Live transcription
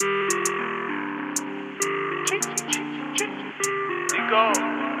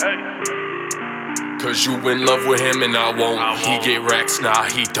Cause you in love with him and I won't. He get racks, nah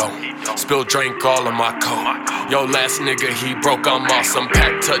he don't. Spill drink all of my coat. Yo last nigga he broke, I'm awesome.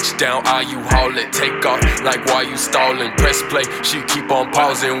 Pack touchdown, you haul it. Take off like why you stalling. Press play, she keep on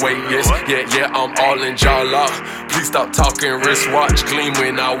pausing. Wait, yes, yeah, I'm all in jaw lock. Please stop talking, wristwatch clean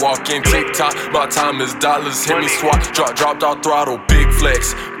when I walk in. TikTok, my time is dollars, hit me swat. Dropped all throttle, big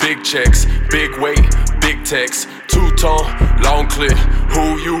flex, big checks, big weight, big text. Two-tone, long clip,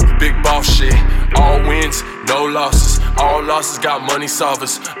 who you, big boss shit. All wins, no losses, all losses got money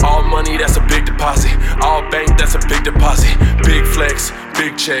solvers. All money, that's a big deposit. All bank, that's a big deposit. Big flex,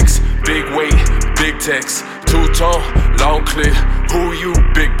 big checks, big weight, big text. Two-tone, long clip, who you,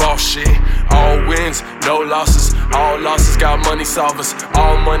 big boss shit. All wins, no losses, all losses got money solvers.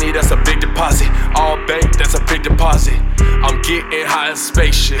 All money, that's a big deposit. All bank, that's a big deposit. I'm getting high in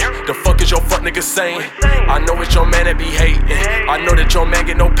spaceship. The fuck is your fuck nigga saying? I know it's your man that be hating. I know that your man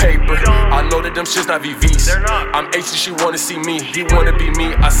get no paper. I know that them shits not VVs. I'm H and she wanna see me. He wanna be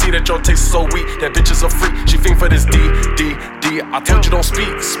me. I see that your taste is so weak. That bitch is a freak. She fiend for this D. I told you don't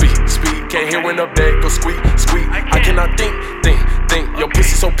speak. Can't hear when the bed go squeak. I cannot think. Your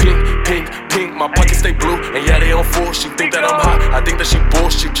pussy so pink. My pockets stay blue, and yeah, they on full. She think that I'm hot, I think that she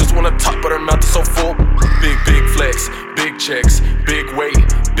bullshit. Just wanna talk, but her mouth is so full. Big flex, big checks, big weight,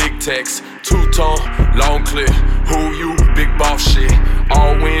 big text. Two-tone, long clip, who you, big boss shit.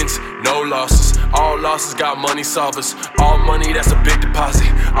 All wins, no losses, all losses got money solvers. All money, that's a big deposit.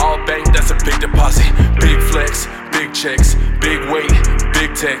 All bank, that's a big deposit. Big flex, big checks, big weight,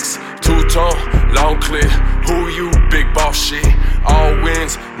 big text. Two-tone, long clip, who you, big boss shit. All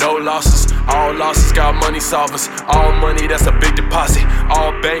wins, no losses, all losses got money solvers. All money, that's a big deposit.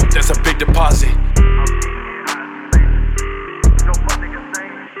 All bank, that's a big deposit.